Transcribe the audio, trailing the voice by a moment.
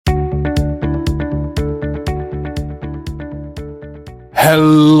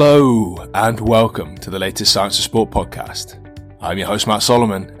Hello and welcome to the latest Science for Sport podcast. I'm your host Matt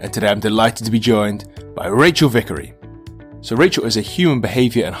Solomon, and today I'm delighted to be joined by Rachel Vickery. So Rachel is a human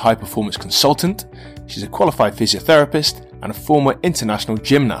behaviour and high performance consultant. She's a qualified physiotherapist and a former international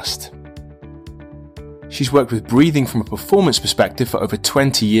gymnast. She's worked with breathing from a performance perspective for over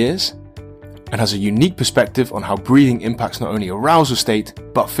 20 years and has a unique perspective on how breathing impacts not only arousal state,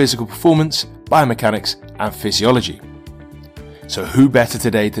 but physical performance, biomechanics and physiology. So who better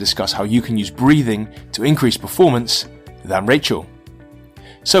today to discuss how you can use breathing to increase performance than Rachel?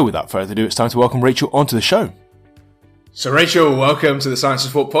 So without further ado, it's time to welcome Rachel onto the show. So Rachel, welcome to the Science for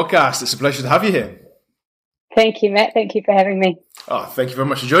Sport podcast. It's a pleasure to have you here. Thank you, Matt. Thank you for having me. Oh, thank you very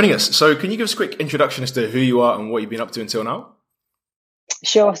much for joining us. So can you give us a quick introduction as to who you are and what you've been up to until now?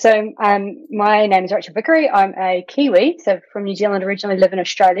 Sure. So my name is Rachel Vickery. I'm a Kiwi, so from New Zealand, originally live in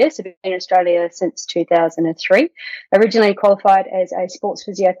Australia, so been in Australia since 2003. Originally qualified as a sports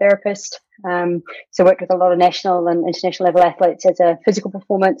physiotherapist, so worked with a lot of national and international level athletes as a physical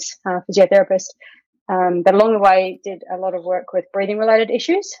performance physiotherapist. But along the way, did a lot of work with breathing related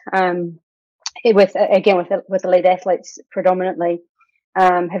issues, with elite athletes predominantly.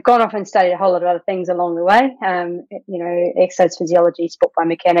 Have gone off and studied a whole lot of other things along the way, exercise physiology, sport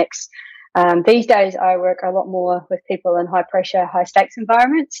biomechanics. These days I work a lot more with people in high pressure, high stakes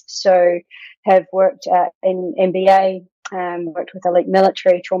environments. So have worked in MBA, worked with elite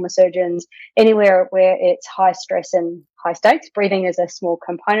military, trauma surgeons, anywhere where it's high stress and high stakes. Breathing is a small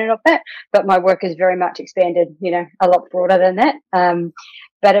component of that, but my work is very much expanded, a lot broader than that.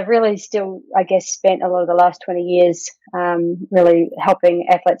 But I've really still, spent a lot of the last 20 years really helping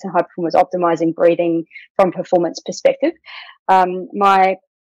athletes and high performers optimizing breathing from a performance perspective. My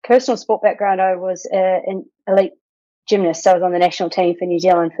personal sport background, I was an elite gymnast. So I was on the national team for New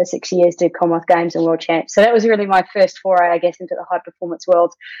Zealand for 6 years, did Commonwealth Games and World Champs. So that was really my first foray, into the high performance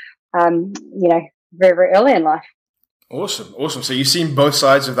world, very, very early in life. Awesome. So you've seen both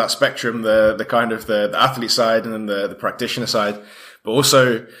sides of that spectrum, the kind of the athlete side and then the practitioner side, but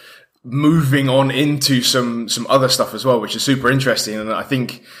also moving on into some other stuff as well, which is super interesting. And I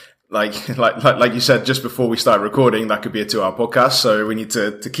think like you said just before we started recording, that could be a 2-hour podcast. So we need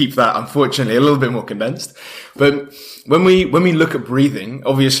to keep that, unfortunately, a little bit more condensed. But when we look at breathing,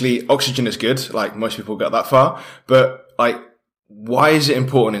 obviously oxygen is good, like most people got that far, but why is it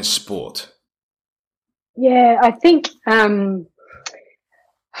important in sport? Yeah, I think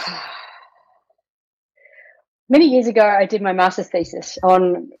many years ago I did my master's thesis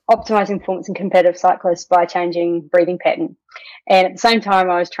on optimizing performance in competitive cyclists by changing breathing pattern. And at the same time,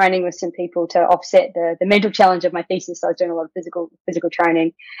 I was training with some people to offset the mental challenge of my thesis. I was doing a lot of physical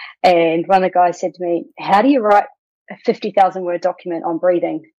training. And one of the guys said to me, how do you write a 50,000 word document on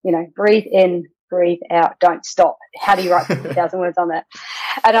breathing? Breathe in, breathe out, don't stop. How do you write 50,000 words on that?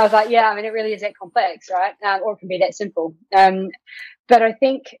 And I was like, yeah, it really is that complex, right? Or it can be that simple. But I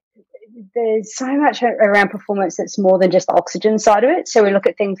think there's so much around performance that's more than just the oxygen side of it. So we look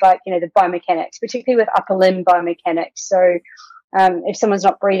at things like, the biomechanics, particularly with upper limb biomechanics. So if someone's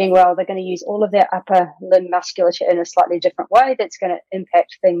not breathing well, they're going to use all of their upper limb musculature in a slightly different way. That's going to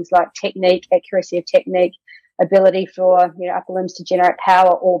impact things like technique, accuracy of technique, ability for upper limbs to generate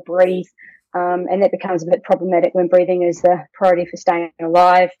power or breathe. And that becomes a bit problematic when breathing is the priority for staying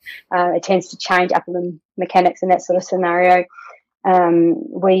alive. It tends to change upper limb mechanics in that sort of scenario.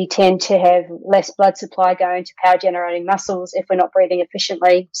 We tend to have less blood supply going to power generating muscles if we're not breathing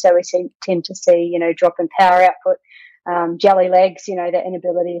efficiently. So we tend to see, drop in power output, jelly legs, that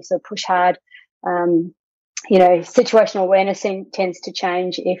inability to sort of push hard. Situational awareness tends to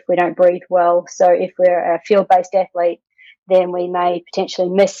change if we don't breathe well. So if we're a field-based athlete, then we may potentially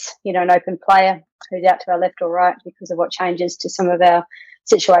miss, an open player who's out to our left or right because of what changes to some of our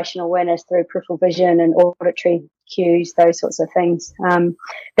situational awareness through peripheral vision and auditory cues, those sorts of things.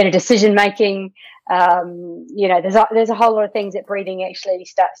 Better decision making, there's a whole lot of things that breathing actually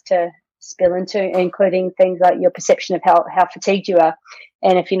starts to spill into, including things like your perception of how fatigued you are.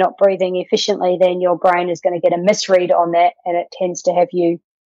 And if you're not breathing efficiently, then your brain is going to get a misread on that, and it tends to have you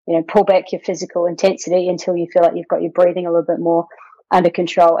pull back your physical intensity until you feel like you've got your breathing a little bit more under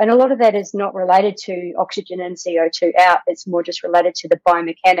control. And a lot of that is not related to oxygen and CO2 out. It's more just related to the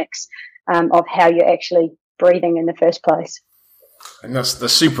biomechanics of how you're actually breathing in the first place. And that's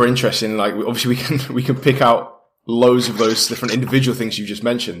super interesting. Obviously we can pick out loads of those different individual things you just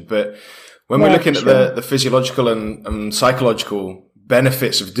mentioned, but when we're looking at the physiological and psychological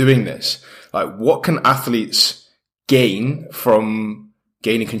benefits of doing this, what can athletes gain from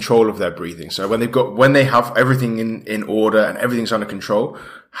gaining control of their breathing? So when they have everything in order and everything's under control,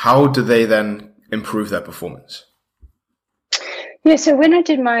 how do they then improve their performance? Yeah, so when I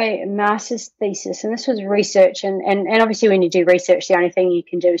did my master's thesis, and this was research, and obviously when you do research, the only thing you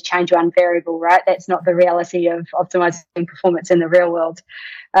can do is change one variable, right? That's not the reality of optimizing performance in the real world.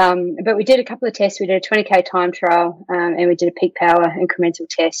 But we did a couple of tests. We did a 20K time trial, and we did a peak power incremental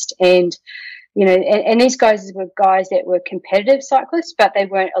test. And, and these guys were guys that were competitive cyclists, but they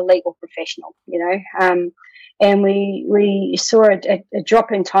weren't elite or professional, and we saw a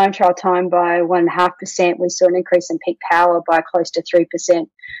drop in time trial time by 1.5%. We saw an increase in peak power by close to 3%.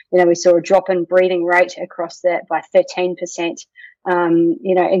 We saw a drop in breathing rate across that by 13%.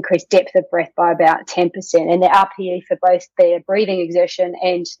 Increased depth of breath by about 10%. And the RPE for both their breathing exertion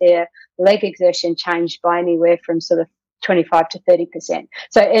and their leg exertion changed by anywhere from sort of 25 to 30%.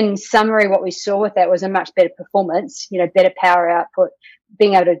 So in summary, what we saw with that was a much better performance, better power output,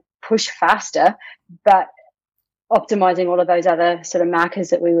 being able to push faster, but optimizing all of those other sort of markers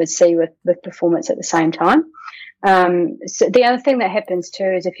that we would see with performance at the same time. So the other thing that happens too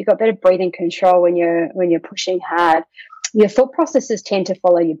is if you've got better breathing control when you're pushing hard, your thought processes tend to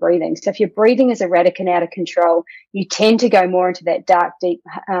follow your breathing. So if your breathing is erratic and out of control, you tend to go more into that dark, deep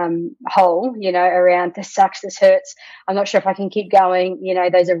hole, around this sucks, this hurts, I'm not sure if I can keep going,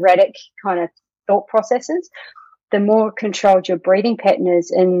 those erratic kind of thought processes. The more controlled your breathing pattern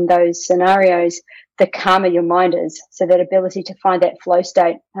is in those scenarios, the calmer your mind is. So that ability to find that flow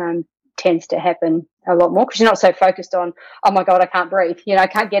state tends to happen a lot more because you're not so focused on, oh my God, I can't breathe. I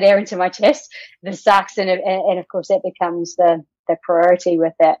can't get air into my chest. This sucks. And of course, that becomes the priority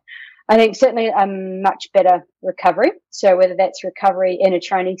with that. I think certainly a much better recovery. So whether that's recovery in a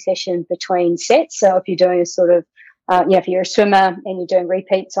training session between sets. So if you're doing a sort of if you're a swimmer and you're doing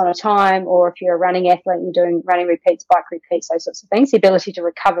repeats on a time, or if you're a running athlete and you're doing running repeats, bike repeats, those sorts of things, the ability to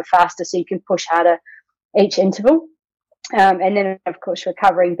recover faster so you can push harder each interval. And then, of course,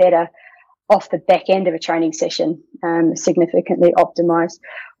 recovering better off the back end of a training session, significantly optimized.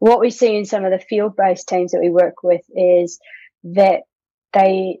 What we see in some of the field-based teams that we work with is that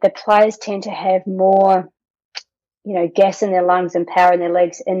the players tend to have more gas in their lungs and power in their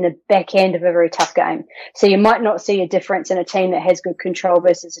legs in the back end of a very tough game. So you might not see a difference in a team that has good control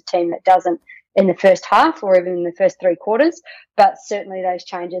versus a team that doesn't in the first half or even in the first three quarters. But certainly those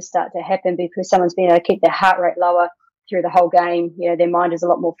changes start to happen because someone's been able to keep their heart rate lower through the whole game. Their mind is a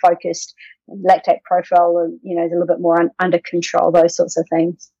lot more focused, lactate profile, is a little bit more under control, those sorts of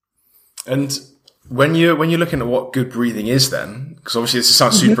things. And when you're looking at what good breathing is, then, because obviously this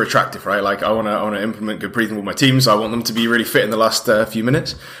sounds super attractive, right? Like I want to implement good breathing with my teams. I want them to be really fit in the last few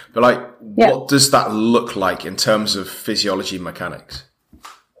minutes. But what does that look like in terms of physiology and mechanics?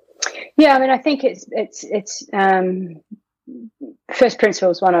 Yeah, I mean, I think it's first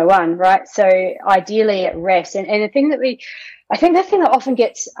principles 101, right? So ideally at rest, and the thing that often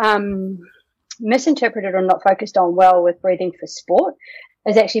gets misinterpreted or not focused on well with breathing for sport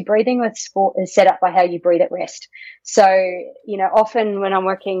is actually breathing with sport is set up by how you breathe at rest. So, often when I'm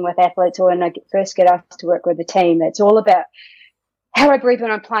working with athletes or when I first get asked to work with a team, it's all about how do I breathe when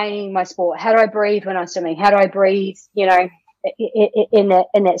I'm playing my sport? How do I breathe when I'm swimming? How do I breathe, in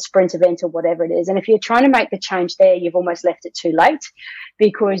that sprint event or whatever it is? And if you're trying to make the change there, you've almost left it too late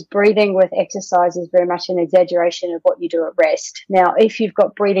because breathing with exercise is very much an exaggeration of what you do at rest. Now, if you've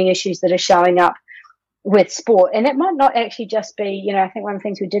got breathing issues that are showing up with sport, and it might not actually just be, I think one of the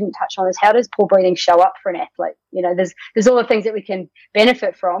things we didn't touch on is how does poor breathing show up for an athlete? There's all the things that we can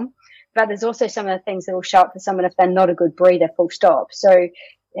benefit from, but there's also some of the things that will show up for someone if they're not a good breather, full stop. So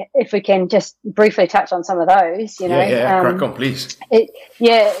if we can just briefly touch on some of those, crack on, please.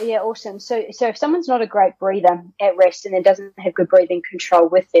 Awesome. So if someone's not a great breather at rest and then doesn't have good breathing control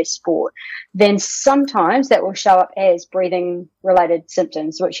with their sport, then sometimes that will show up as breathing related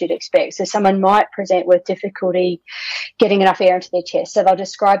symptoms, which you'd expect. So someone might present with difficulty getting enough air into their chest. So they'll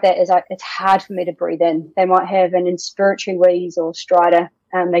describe that as it's hard for me to breathe in. They might have an inspiratory wheeze or stridor.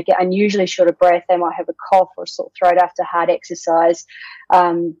 They get unusually short of breath. They might have a cough or a sore throat after hard exercise.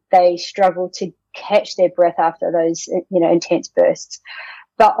 They struggle to catch their breath after those, intense bursts.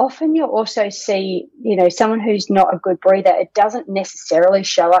 But often you'll also see, someone who's not a good breather, it doesn't necessarily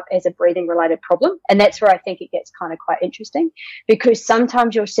show up as a breathing related problem. And that's where I think it gets kind of quite interesting because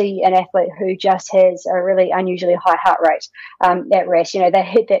sometimes you'll see an athlete who just has a really unusually high heart rate at rest. They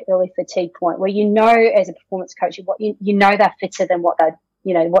hit that early fatigue point where, as a performance coach, they're fitter than what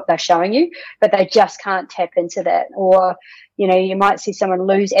they're showing you, but they just can't tap into that. Or, you might see someone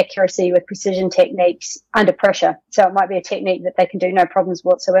lose accuracy with precision techniques under pressure. So it might be a technique that they can do no problems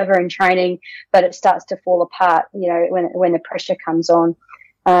whatsoever in training, but it starts to fall apart, when the pressure comes on.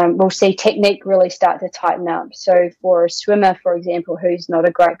 we'll see technique really start to tighten up. So for a swimmer, for example, who's not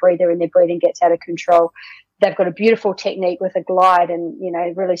a great breather and their breathing gets out of control, they've got a beautiful technique with a glide and,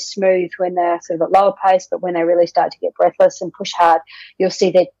 really smooth when they're sort of at lower pace, but when they really start to get breathless and push hard, you'll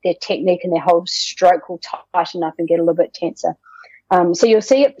see that their technique and their whole stroke will tighten up and get a little bit tenser. So you'll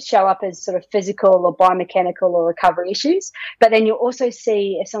see it show up as sort of physical or biomechanical or recovery issues, but then you'll also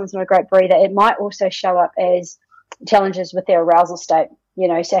see if someone's not a great breather, it might also show up as challenges with their arousal state.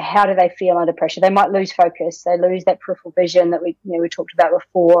 So how do they feel under pressure? They might lose focus. They lose that peripheral vision that we talked about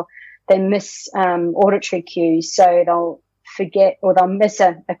before. They miss auditory cues, so they'll forget or they'll miss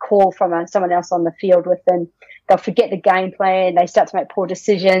a call from someone else on the field with them. They'll forget the game plan. They start to make poor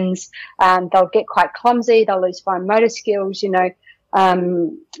decisions. They'll get quite clumsy. They'll lose fine motor skills.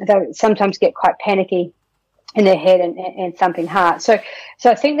 They'll sometimes get quite panicky in their head and thumping heart. So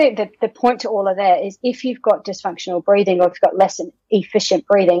I think that the point to all of that is if you've got dysfunctional breathing or if you've got less efficient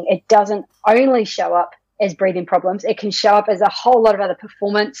breathing, it doesn't only show up as breathing problems. It can show up as a whole lot of other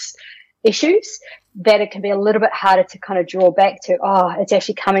performance issues that it can be a little bit harder to kind of draw back to, it's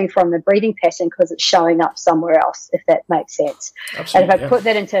actually coming from the breathing pattern because it's showing up somewhere else, if that makes sense. Absolutely, and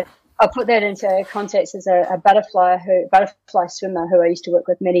if I'll put that into context as a butterfly swimmer who I used to work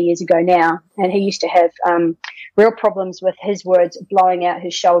with many years ago now, and he used to have real problems with his words blowing out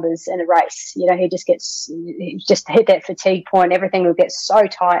his shoulders in a race. He just hit that fatigue point. Everything would get so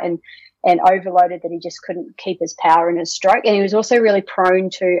tight and overloaded that he just couldn't keep his power in his stroke. And he was also really prone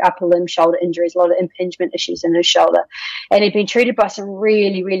to upper limb shoulder injuries, a lot of impingement issues in his shoulder. And he'd been treated by some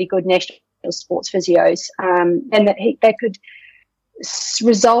really, really good national sports physios, and that they could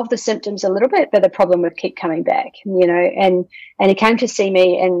resolve the symptoms a little bit, but the problem would keep coming back, and he came to see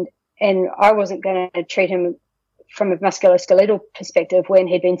me and I wasn't going to treat him from a musculoskeletal perspective when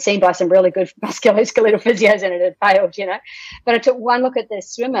he'd been seen by some really good musculoskeletal physios and it had failed, But I took one look at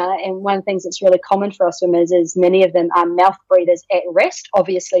this swimmer, and one of the things that's really common for our swimmers is many of them are mouth breathers at rest.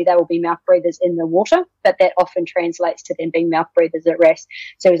 Obviously, they will be mouth breathers in the water, but that often translates to them being mouth breathers at rest.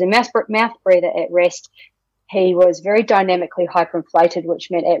 So he was a mouth breather at rest. He was very dynamically hyperinflated, which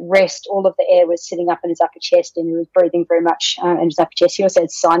meant at rest, all of the air was sitting up in his upper chest and he was breathing very much in his upper chest. He also had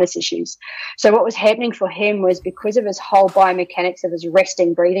sinus issues. So what was happening for him was because of his whole biomechanics of his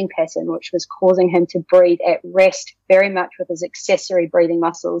resting breathing pattern, which was causing him to breathe at rest very much with his accessory breathing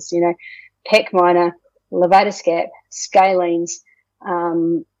muscles, pec minor, levator scap, scalenes,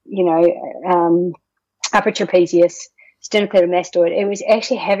 upper trapezius, sternocleidomastoid. It was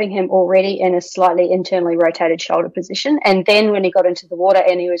actually having him already in a slightly internally rotated shoulder position. And then when he got into the water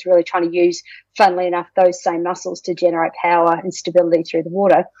and he was really trying to use, funnily enough, those same muscles to generate power and stability through the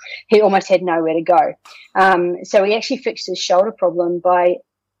water, he almost had nowhere to go. So he actually fixed his shoulder problem by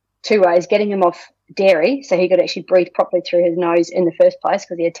two ways: getting him off dairy so he could actually breathe properly through his nose in the first place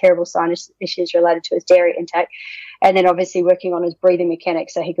because he had terrible sinus issues related to his dairy intake, and then obviously working on his breathing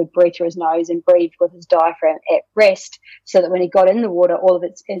mechanics so he could breathe through his nose and breathe with his diaphragm at rest so that when he got in the water, all of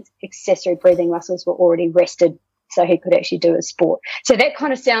its accessory breathing muscles were already rested so he could actually do his sport. So that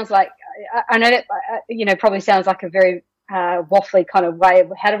kind of sounds like, I know that, probably sounds like a very waffly kind of way of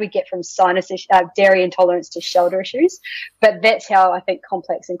how do we get from dairy intolerance to shoulder issues, but that's how I think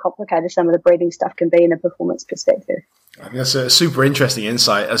complex and complicated some of the breathing stuff can be in a performance perspective. I think that's a super interesting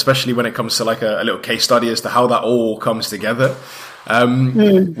insight, especially when it comes to like a little case study as to how that all comes together.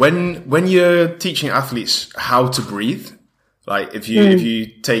 When you're teaching athletes how to breathe, like if you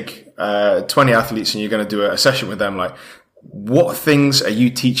take 20 athletes and you're going to do a session with them, like what things are you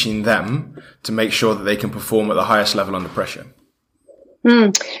teaching them to make sure that they can perform at the highest level under pressure?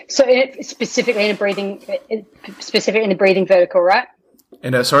 So specifically in the breathing vertical, right?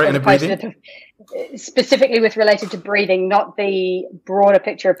 In the breathing? Specifically related to breathing, not the broader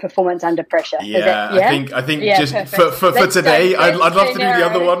picture of performance under pressure. I think just for today, I'd love to do the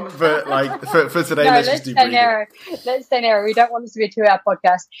other one, but like for today, let's just do breathing. Let's stay narrow. We don't want this to be a 2-hour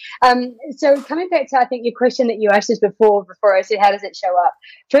podcast. So coming back to, I think, your question that you asked us before I said, how does it show up?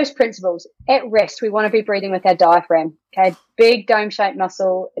 First principles, at rest, we want to be breathing with our diaphragm. Okay, big dome-shaped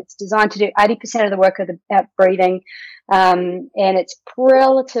muscle. It's designed to do 80% of the work of the breathing. And it's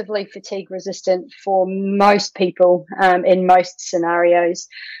relatively fatigue resistant for most people in most scenarios.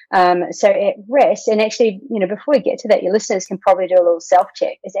 So at rest, and actually, before we get to that, your listeners can probably do a little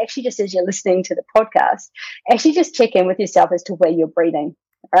self-check. It's actually just as you're listening to the podcast, actually just check in with yourself as to where you're breathing.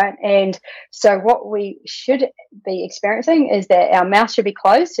 Right. And so what we should be experiencing is that our mouth should be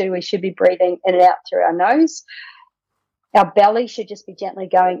closed. So we should be breathing in and out through our nose. Our belly should just be gently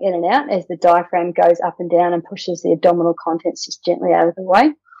going in and out as the diaphragm goes up and down and pushes the abdominal contents just gently out of the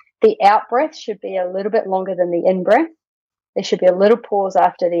way. The out breath should be a little bit longer than the in breath. There should be a little pause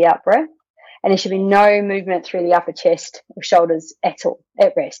after the out breath, and there should be no movement through the upper chest or shoulders at all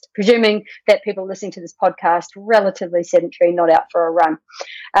at rest, presuming that people listening to this podcast relatively sedentary, not out for a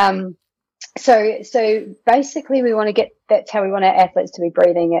run. So basically we want to that's how we want our athletes to be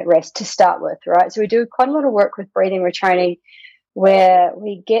breathing at rest to start with, right? So we do quite a lot of work with breathing retraining where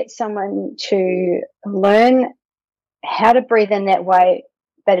we get someone to learn how to breathe in that way,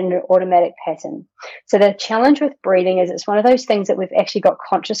 but in an automatic pattern. So the challenge with breathing is it's one of those things that we've actually got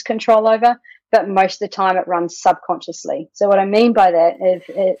conscious control over, but most of the time it runs subconsciously. So what I mean by that,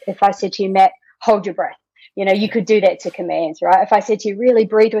 if I said to you, Matt, hold your breath, you could do that to command, right? If I said to you, really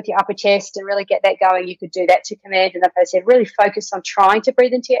breathe with your upper chest and really get that going, you could do that to command. And if I said, really focus on trying to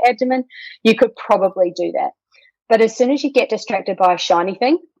breathe into your abdomen, you could probably do that. But as soon as you get distracted by a shiny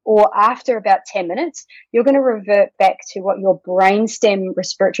thing, or after about 10 minutes, you're going to revert back to what your brainstem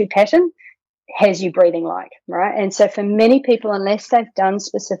respiratory pattern has you breathing like, right? And so for many people, unless they've done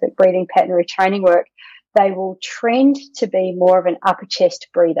specific breathing pattern retraining work, they will trend to be more of an upper chest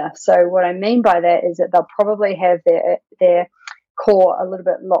breather. So what I mean by that is that they'll probably have their core a little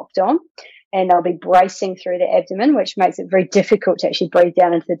bit locked on, and they'll be bracing through the abdomen, which makes it very difficult to actually breathe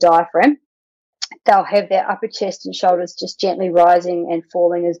down into the diaphragm. They'll have their upper chest and shoulders just gently rising and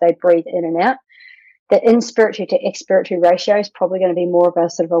falling as they breathe in and out. The inspiratory to expiratory ratio is probably going to be more of a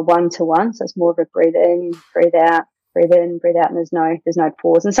sort of a 1-to-1. So it's more of a breathe in, breathe out, breathe in, breathe out, and there's no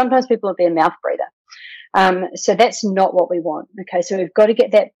pause. And sometimes people will be a mouth breather. So that's not what we want. Okay, so we've got to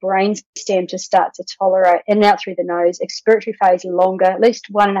get that brain stem to start to tolerate in and out through the nose. Expiratory phase longer, at least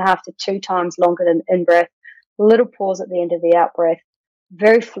 1.5 to 2 times longer than in breath. Little pause at the end of the out breath.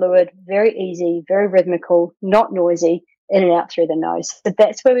 Very fluid, very easy, very rhythmical, not noisy, in and out through the nose. So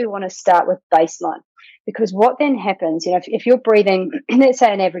that's where we want to start with baseline. Because what then happens, if you're breathing, let's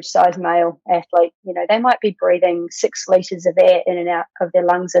say an average size male athlete, they might be breathing 6 litres of air in and out of their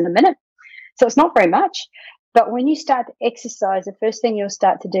lungs in a minute. So it's not very much. But when you start to exercise, the first thing you'll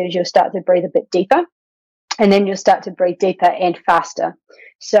start to do is you'll start to breathe a bit deeper, and then you'll start to breathe deeper and faster.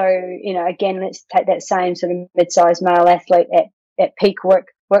 So, again, let's take that same sort of mid-sized male athlete at peak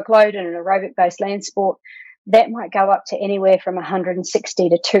workload in an aerobic-based land sport. That might go up to anywhere from 160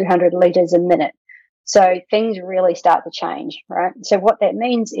 to 200 litres a minute. So things really start to change, right? So what that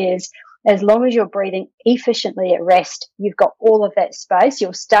means is as long as you're breathing efficiently at rest, you've got all of that space.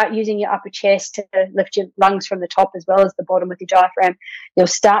 You'll start using your upper chest to lift your lungs from the top as well as the bottom with your diaphragm. You'll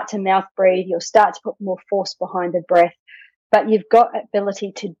start to mouth breathe. You'll start to put more force behind the breath. But you've got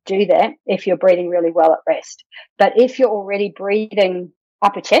ability to do that if you're breathing really well at rest. But if you're already breathing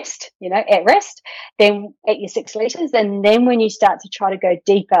upper chest, at rest, then at your 6 litres, and then when you start to try to go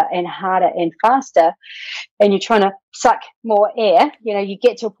deeper and harder and faster, and you're trying to suck more air, you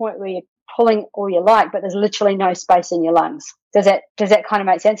get to a point where you're pulling all you like, but there's literally no space in your lungs. Does that kind of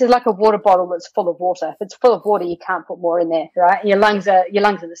make sense? It's like a water bottle that's full of water. If it's full of water, you can't put more in there, right? Your lungs are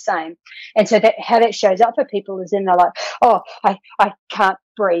the same. And so how that shows up for people is then they're like, oh, I can't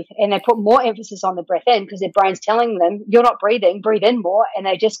breathe. And they put more emphasis on the breath in because their brain's telling them, you're not breathing, breathe in more. And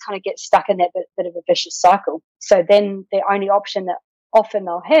they just kind of get stuck in that bit of a vicious cycle. So then the only option that often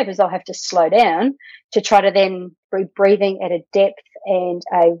they'll have is they'll have to slow down to try to then be breathing at a depth and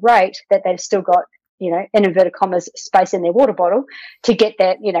a rate that they've still got, in inverted commas, space in their water bottle to get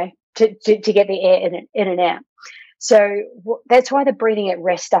that, to get the air in and out. So that's why the breathing at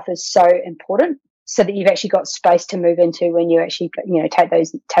rest stuff is so important, so that you've actually got space to move into when you actually, take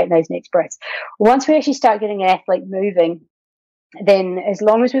those next breaths. Once we actually start getting an athlete moving, then as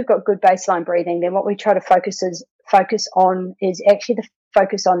long as we've got good baseline breathing, then what we try to focus on is actually the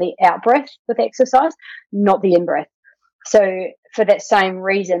focus on the out breath with exercise, not the in breath. So for that same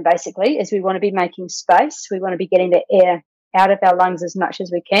reason, basically, is we want to be making space. We want to be getting the air out of our lungs as much as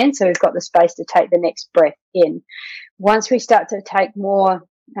we can, so we've got the space to take the next breath in. Once we start to take more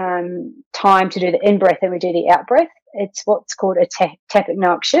time to do the in breath than we do the out breath, it's what's called a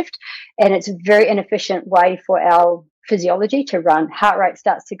tapnoic shift, and it's a very inefficient way for our physiology to run. Heart rate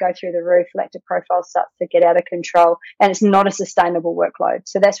starts to go through the roof, lactic profile starts to get out of control, and it's not a sustainable workload.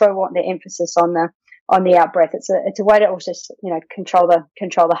 So that's why we want the emphasis on the out breath. It's a way to also control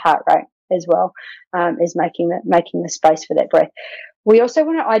the heart rate as well, is making the space for that breath. We also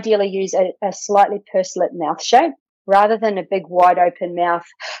want to ideally use a slightly pursed lip mouth shape rather than a big wide open mouth.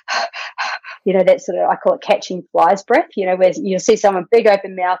 That sort of, I call it catching flies breath. Where you'll see someone big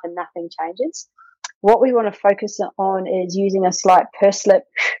open mouth and nothing changes. What we want to focus on is using a slight pursed lip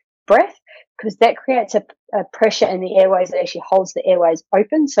breath, because that creates a pressure in the airways that actually holds the airways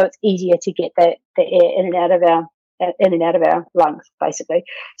open, so it's easier to get the air in and out of in and out of our lungs, basically.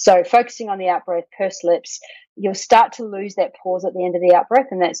 So focusing on the out breath, pursed lips, you'll start to lose that pause at the end of the out breath,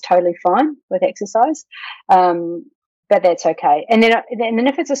 and that's totally fine with exercise. But that's okay. And then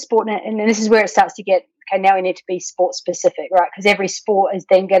if it's a sport, and then this is where it starts to get, okay, now we need to be sport specific, right? Because every sport is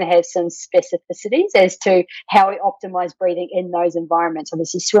then going to have some specificities as to how we optimize breathing in those environments.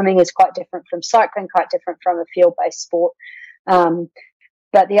 Obviously, swimming is quite different from cycling, quite different from a field-based sport.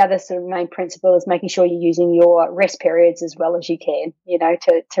 But the other sort of main principle is making sure you're using your rest periods as well as you can,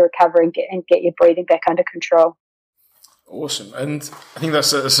 to recover and get your breathing back under control. Awesome. And I think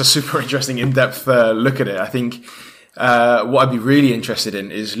that's a super interesting in-depth look at it. I think what I'd be really interested in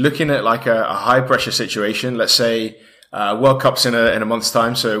is looking at like a high pressure situation. Let's say World Cup's in a month's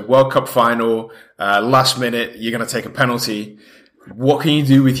time. So World Cup final, last minute, you're going to take a penalty. What can you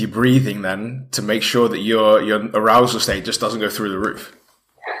do with your breathing then to make sure that your arousal state just doesn't go through the roof?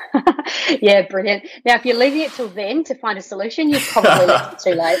 Yeah, brilliant. Now, if you're leaving it till then to find a solution, you've probably left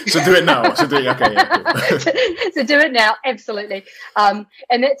it too late. So do it now. So do it now, absolutely. And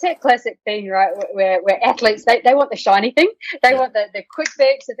that's that classic thing, right, where athletes, they want the shiny thing. They want the quick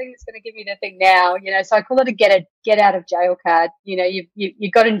fix, the thing that's going to give you the thing now. So I call it a get out of jail card.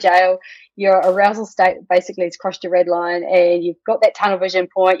 You got in jail, your arousal state basically has crossed your red line, and you've got that tunnel vision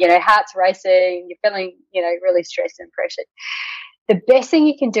point. Heart's racing, you're feeling, really stressed and pressured. The best thing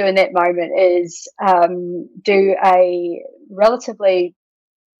you can do in that moment is do a relatively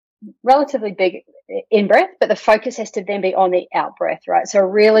big in-breath, but the focus has to then be on the out-breath, right? So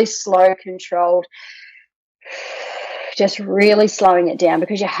really slow, controlled, just really slowing it down,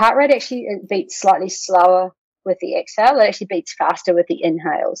 because your heart rate actually beats slightly slower with the exhale. It actually beats faster with the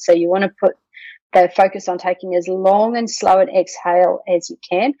inhale. So you want to put the focus on taking as long and slow an exhale as you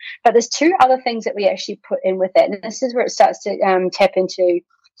can. But there's two other things that we actually put in with that. And this is where it starts to tap into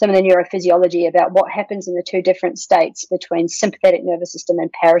some of the neurophysiology about what happens in the two different states between sympathetic nervous system and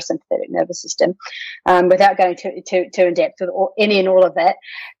parasympathetic nervous system, without going too in depth with any and all of that.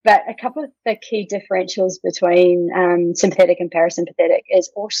 But a couple of the key differentials between sympathetic and parasympathetic is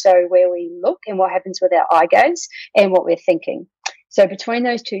also where we look and what happens with our eye gaze and what we're thinking. So between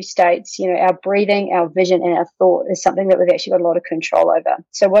those two states, our breathing, our vision, and our thought is something that we've actually got a lot of control over.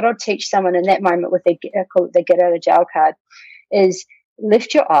 So what I'll teach someone in that moment with the get out of jail card is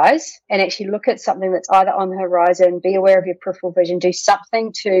lift your eyes and actually look at something that's either on the horizon, be aware of your peripheral vision, do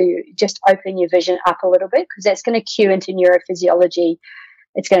something to just open your vision up a little bit, because that's going to cue into neurophysiology.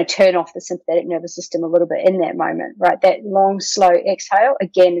 It's going to turn off the sympathetic nervous system a little bit in that moment, right? That long, slow exhale,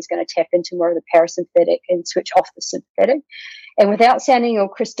 again, is going to tap into more of the parasympathetic and switch off the sympathetic. And without sounding all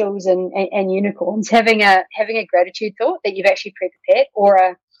crystals and unicorns, having a gratitude thought that you've actually pre-prepared, or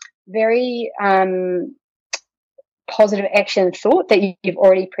a very positive action thought that you've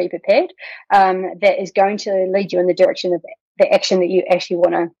already pre-prepared, that is going to lead you in the direction of the action that you actually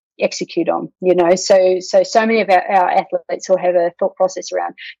want to execute on. So many of our athletes will have a thought process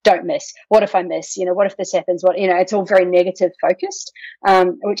around don't miss, what if I miss, what if this happens, it's all very negative focused,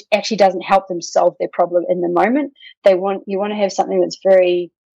 which actually doesn't help them solve their problem in the moment. You want to have something that's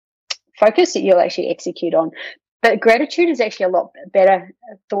very focused that you'll actually execute on. But gratitude is actually a lot better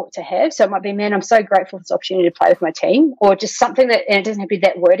thought to have. So it might be, man, I'm so grateful for this opportunity to play with my team, or just something that, and it doesn't have to be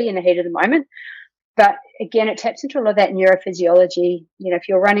that wordy in the heat of the moment. But again, it taps into a lot of that neurophysiology. If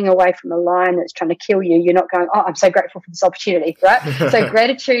you're running away from a lion that's trying to kill you, you're not going, oh, I'm so grateful for this opportunity, right? So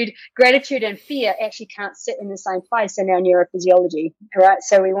gratitude and fear actually can't sit in the same place in our neurophysiology, right?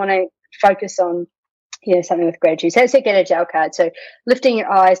 So we want to focus on, something with gratitude. So it's a get a jail card. So lifting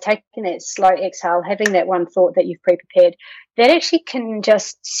your eyes, taking that slow exhale, having that one thought that you've pre-prepared, that actually can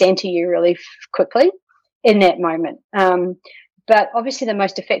just center you really quickly in that moment. But obviously the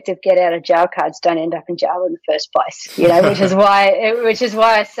most effective get out of jail cards don't end up in jail in the first place, which is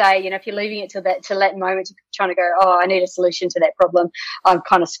why I say, if you're leaving it till that moment, you're trying to go, oh, I need a solution to that problem, I'm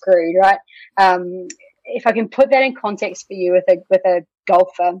kind of screwed, right? If I can put that in context for you with a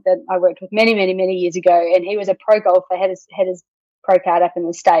golfer that I worked with many, many, many years ago, and he was a pro golfer, had his pro card up in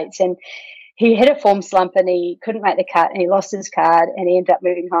the States, and he hit a form slump and he couldn't make the cut and he lost his card and he ended up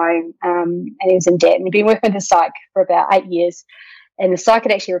moving home, and he was in debt, and he'd been working with the psych for about 8 years, and the psych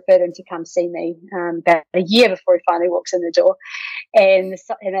had actually referred him to come see me about a year before he finally walks in the door, and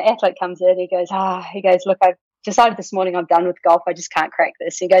the athlete comes in, he goes, look, I've decided this morning I'm done with golf, I just can't crack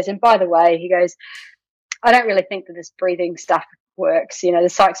this. He goes, and by the way, he goes, I don't really think that this breathing stuff works. The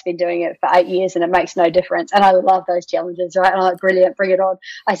psych's been doing it for 8 years and it makes no difference. And I love those challenges, right? And I'm like, brilliant, bring it on.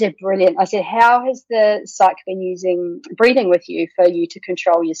 I said, brilliant. I said, how has the psych been using breathing with you for you to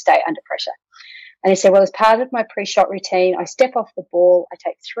control your state under pressure? And he said, well, as part of my pre-shot routine, I step off the ball, I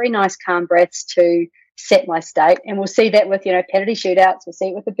take 3 nice calm breaths to set my state. And we'll see that with, penalty shootouts. We'll see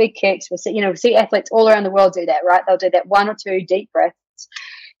it with the big kicks. We'll see athletes all around the world do that, right? They'll do that 1 or 2 deep breaths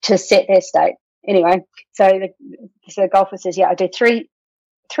to set their state. Anyway, so the golfer says, I do three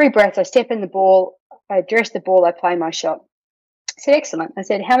breaths. I step in the ball, I address the ball, I play my shot. I said, excellent. I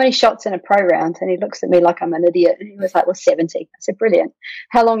said, how many shots in a pro round? And he looks at me like I'm an idiot. And he was like, well, 70. I said, brilliant.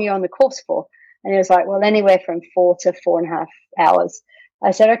 How long are you on the course for? And he was like, well, anywhere from 4 to 4.5 hours.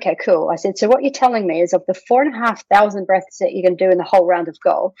 I said, okay, cool. I said, so what you're telling me is of the 4,500 breaths that you can do in the whole round of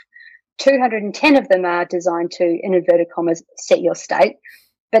golf, 210 of them are designed to, in inverted commas, set your state.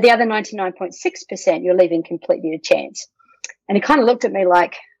 But the other 99.6%, you're leaving completely to chance. And he kind of looked at me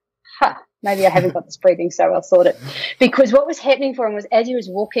like, maybe I haven't got this breathing so well sorted. Because what was happening for him was as he was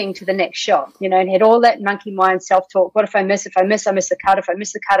walking to the next shot, and he had all that monkey mind self-talk. What if I miss? If I miss, I miss the cut. If I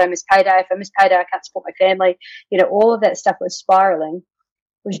miss the cut, I miss payday. If I miss payday, I can't support my family. All of that stuff was spiraling,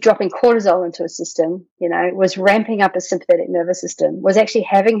 was dropping cortisol into his system, was ramping up his sympathetic nervous system, was actually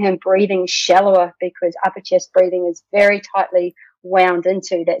having him breathing shallower because upper chest breathing is very tightly wound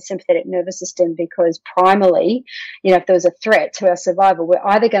into that sympathetic nervous system because primarily, if there was a threat to our survival, we're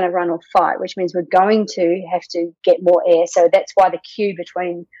either going to run or fight, which means we're going to have to get more air. So that's why the cue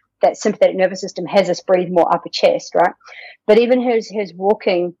between that sympathetic nervous system has us breathe more upper chest, right? But even his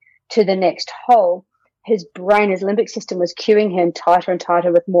walking to the next hole, his brain, his limbic system was cueing him tighter and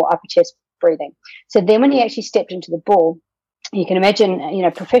tighter with more upper chest breathing. So then when he actually stepped into the ball, you can imagine,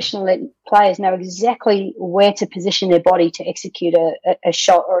 professional players know exactly where to position their body to execute a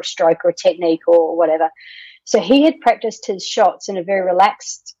shot or a stroke or a technique or whatever. So he had practiced his shots in a very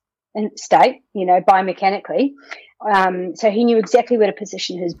relaxed state, biomechanically. So he knew exactly where to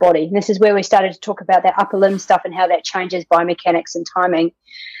position his body. And this is where we started to talk about that upper limb stuff and how that changes biomechanics and timing.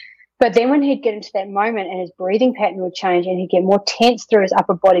 But then when he'd get into that moment and his breathing pattern would change and he'd get more tense through his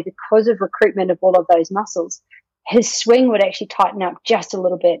upper body because of recruitment of all of those muscles, his swing would actually tighten up just a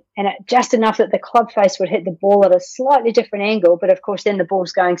little bit and just enough that the club face would hit the ball at a slightly different angle. But of course, then the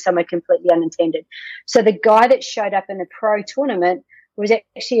ball's going somewhere completely unintended. So the guy that showed up in a pro tournament was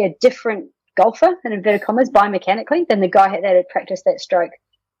actually a different golfer, in inverted commas, biomechanically, than the guy that had practiced that stroke,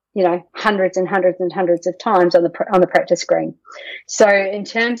 hundreds and hundreds and hundreds of times on the practice screen. So in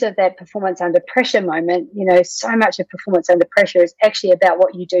terms of that performance under pressure moment, so much of performance under pressure is actually about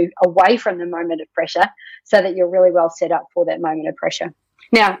what you do away from the moment of pressure so that you're really well set up for that moment of pressure.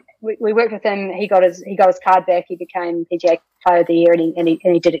 Now, we worked with him. He got his card back. He became PGA Player of the Year, and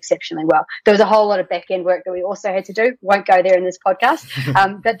he did exceptionally well. There was a whole lot of back end work that we also had to do. Won't go there in this podcast,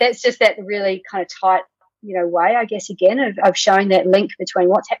 but that's just that really kind of tight, way, I guess, again, of showing that link between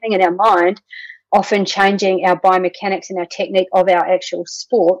what's happening in our mind, often changing our biomechanics and our technique of our actual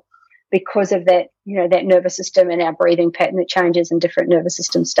sport because of that, that nervous system and our breathing pattern that changes in different nervous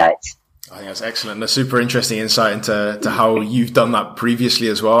system states. I think that's excellent. That's super interesting insight into how you've done that previously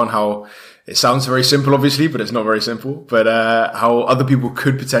as well, and how it sounds very simple, obviously, but it's not very simple, but how other people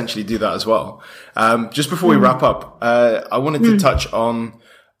could potentially do that as well. Just before we wrap up, I wanted to touch on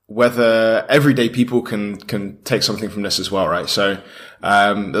whether everyday people can take something from this as well, right? So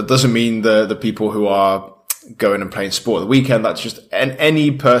that doesn't mean the people who are going and playing sport at the weekend. That's just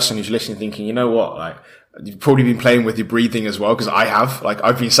any person who's listening thinking, you know what, like, you've probably been playing with your breathing as well, because I have. Like,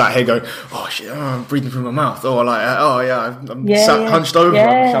 I've been sat here going, oh shit, I'm breathing through my mouth. Oh, like, oh yeah, I'm sat hunched over.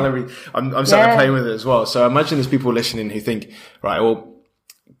 I'm sat there playing with it as well. So I imagine there's people listening who think, right, well,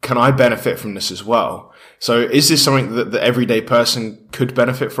 can I benefit from this as well? So is this something that the everyday person could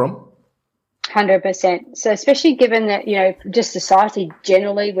benefit from? 100%. So especially given that, just society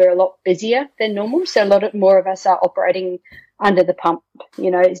generally, we're a lot busier than normal. So a lot more of us are operating under the pump.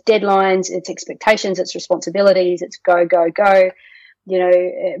 It's deadlines, it's expectations, it's responsibilities, it's go, go, go.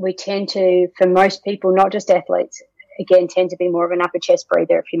 We tend to, for most people, not just athletes, again, tend to be more of an upper chest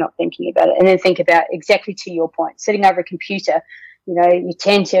breather if you're not thinking about it. And then think about, exactly to your point, sitting over a computer, you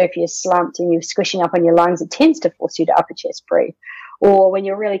tend to, if you're slumped and you're squishing up on your lungs, it tends to force you to upper chest breathe. Or when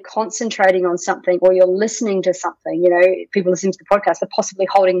you're really concentrating on something, or you're listening to something, people listening to the podcast are possibly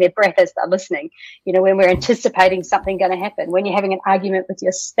holding their breath as they're listening, when we're anticipating something going to happen, when you're having an argument with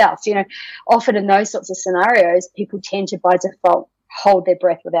your spouse, often in those sorts of scenarios, people tend to by default hold their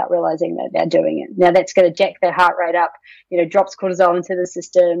breath without realizing that they're doing it. Now that's going to jack their heart rate up, drops cortisol into the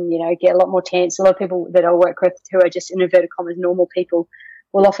system, get a lot more tense. A lot of people that I work with who are just, in inverted commas, normal people,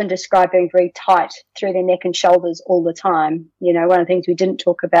 will often describe being very tight through their neck and shoulders all the time. One of the things we didn't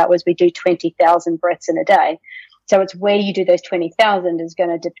talk about was we do 20,000 breaths in a day. So it's where you do those 20,000 is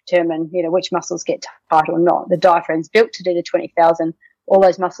going to determine, which muscles get tight or not. The diaphragm's built to do the 20,000, all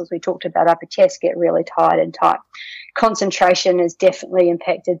those muscles we talked about, upper chest, get really tired and tight. Concentration is definitely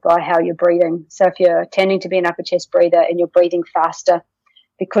impacted by how you're breathing. So if you're tending to be an upper chest breather and you're breathing faster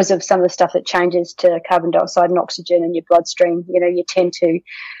because of some of the stuff that changes to carbon dioxide and oxygen in your bloodstream, you tend to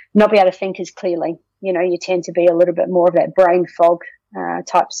not be able to think as clearly. You tend to be a little bit more of that brain fog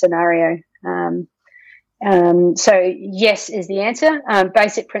type scenario. So yes is the answer.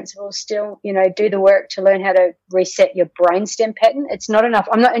 Basic principles still, do the work to learn how to reset your brainstem pattern. It's not enough.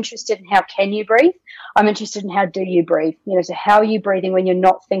 I'm not interested in how can you breathe. I'm interested in how do you breathe. So how are you breathing when you're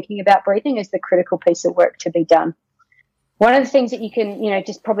not thinking about breathing is the critical piece of work to be done. One of the things that you can,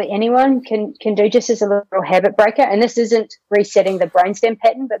 just probably anyone can do just as a little habit breaker, and this isn't resetting the brainstem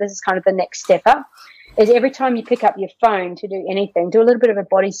pattern, but this is kind of the next step up, is every time you pick up your phone to do anything, do a little bit of a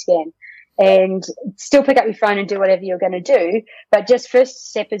body scan. And still pick up your phone and do whatever you're going to do. But just first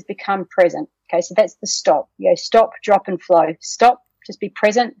step is become present. Okay, so that's the stop. Stop, drop, and flow. Stop, just be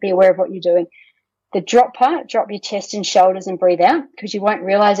present, be aware of what you're doing. The drop part, drop your chest and shoulders and breathe out, because you won't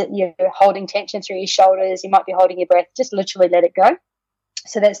realize that you're holding tension through your shoulders. You might be holding your breath. Just literally let it go.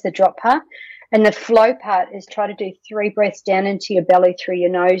 So that's the drop part. And the flow part is try to do 3 breaths down into your belly through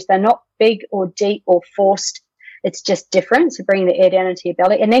your nose. They're not big or deep or forced. It's just different. So bring the air down into your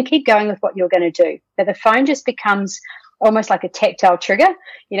belly and then keep going with what you're going to do. But the phone just becomes almost like a tactile trigger,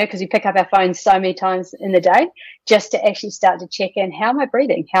 because we pick up our phones so many times in the day, just to actually start to check in, how am I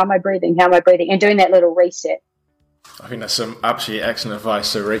breathing? How am I breathing? How am I breathing? And doing that little reset. I think that's some absolutely excellent advice.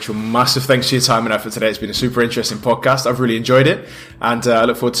 So Rachel, massive thanks for your time and effort today. It's been a super interesting podcast. I've really enjoyed it. And I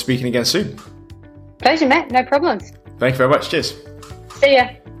look forward to speaking again soon. Pleasure, Matt. No problems. Thank you very much. Cheers. See ya.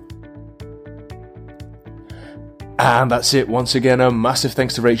 And that's it. Once again, a massive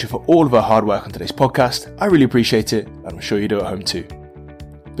thanks to Rachel for all of her hard work on today's podcast. I really appreciate it, and I'm sure you do at home too.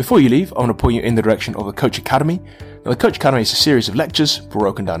 Before you leave, I want to point you in the direction of the Coach Academy. Now, the Coach Academy is a series of lectures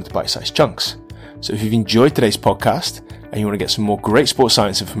broken down into bite-sized chunks. So if you've enjoyed today's podcast and you want to get some more great sports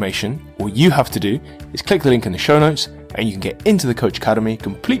science information, all you have to do is click the link in the show notes and you can get into the Coach Academy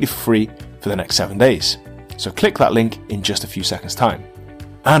completely for free for the next 7 days. So click that link in just a few seconds' time.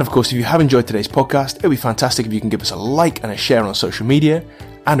 And of course, if you have enjoyed today's podcast, it would be fantastic if you can give us a like and a share on social media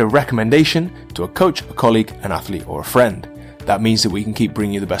and a recommendation to a coach, a colleague, an athlete, or a friend. That means that we can keep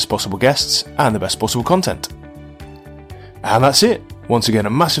bringing you the best possible guests and the best possible content. And that's it. Once again, a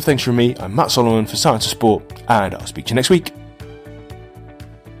massive thanks from me. I'm Matt Solomon for Science of Sport, and I'll speak to you next week.